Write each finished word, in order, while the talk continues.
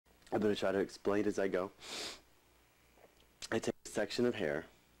I'm going to try to explain as I go. I take a section of hair,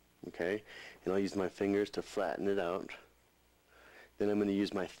 okay, and I'll use my fingers to flatten it out. Then I'm going to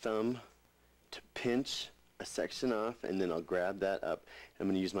use my thumb to pinch a section off, and then I'll grab that up. I'm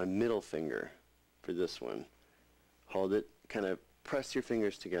going to use my middle finger for this one. Hold it, kind of press your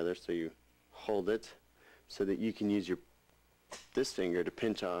fingers together so you hold it so that you can use this finger to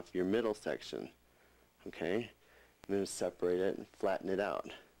pinch off your middle section. Okay? I'm going to separate it and flatten it out.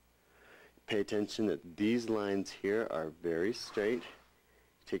 Pay attention that these lines here are very straight.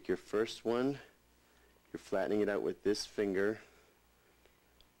 Take your first one, you're flattening it out with this finger,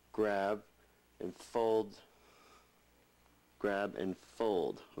 grab and fold, grab and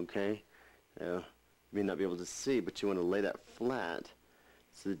fold, okay? Now, you may not be able to see, but you want to lay that flat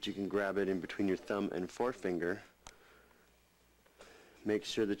so that you can grab it in between your thumb and forefinger. Make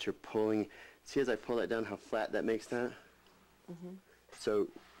sure that you're pulling. See as I pull that down how flat that makes that? Mm-hmm. So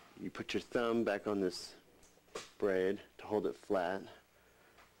you put your thumb back on this braid to hold it flat.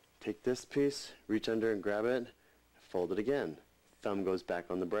 Take this piece, reach under and grab it, fold it again. Thumb goes back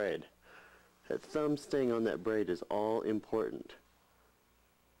on the braid. That thumb staying on that braid is all important.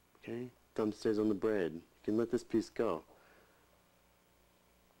 Okay? Thumb stays on the braid. You can let this piece go.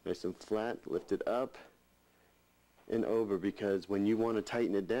 Nice and flat, lift it up and over, because when you want to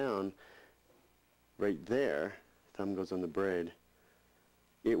tighten it down, right there, thumb goes on the braid,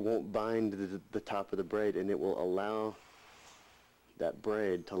 it won't bind the top of the braid, and it will allow that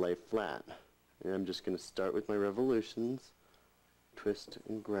braid to lay flat. And I'm just going to start with my revolutions. Twist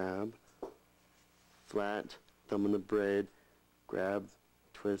and grab. Flat, thumb on the braid, grab,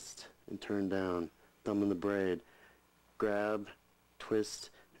 twist, and turn down. Thumb on the braid, grab,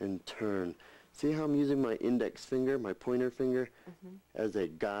 twist, and turn. See how I'm using my index finger, my pointer finger, as a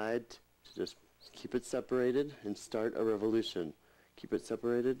guide to just keep it separated and start a revolution. Keep it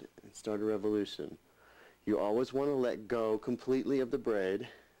separated and start a revolution. You always want to let go completely of the braid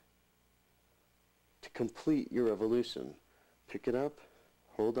to complete your revolution. Pick it up,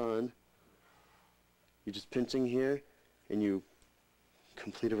 hold on. You're just pinching here and you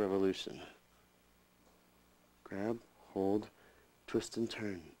complete a revolution. Grab, hold, twist and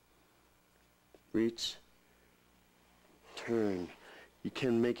turn. Reach, turn. You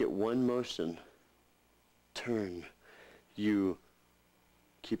can make it one motion. Turn. You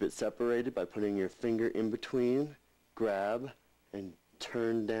keep it separated by putting your finger in between, grab, and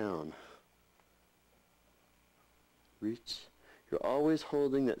turn down. Reach. You're always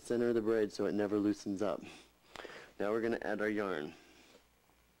holding that center of the braid so it never loosens up. Now we're going to add our yarn.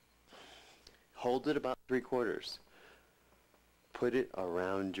 Hold it about 3/4. Put it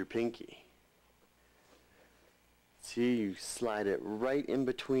around your pinky. See, you slide it right in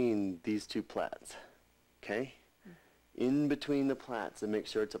between these two plaits. Okay? In between the plaits, and make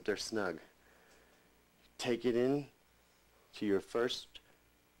sure it's up there snug. Take it in to your first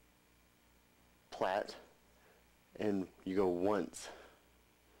plait, and you go once.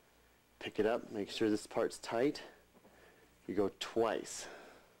 Pick it up, make sure this part's tight. You go twice.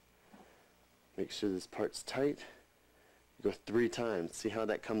 Make sure this part's tight. You go 3 times. See how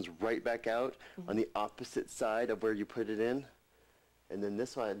that comes right back out on the opposite side of where you put it in? And then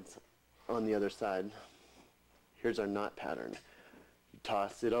this side's on the other side. Here's our knot pattern. You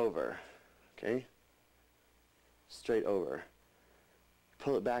toss it over, okay? Straight over.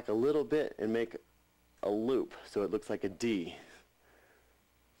 Pull it back a little bit and make a loop so it looks like a D.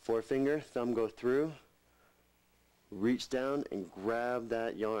 Forefinger, thumb go through, reach down and grab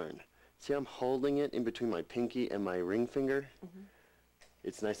that yarn. See, I'm holding it in between my pinky and my ring finger.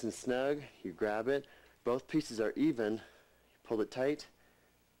 It's nice and snug. You grab it. Both pieces are even. You pull it tight,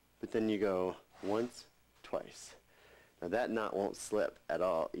 but then you go once, twice. Now that knot won't slip at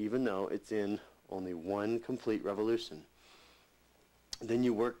all, even though it's in only one complete revolution. Then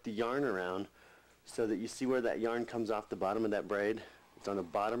you work the yarn around so that you see where that yarn comes off the bottom of that braid. It's on the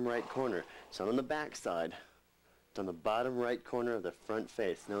bottom right corner. It's not on the back side. It's on the bottom right corner of the front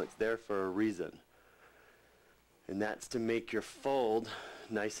face. Now it's there for a reason. And that's to make your fold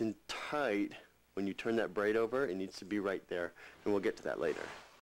nice and tight. When you turn that braid over, it needs to be right there. And we'll get to that later.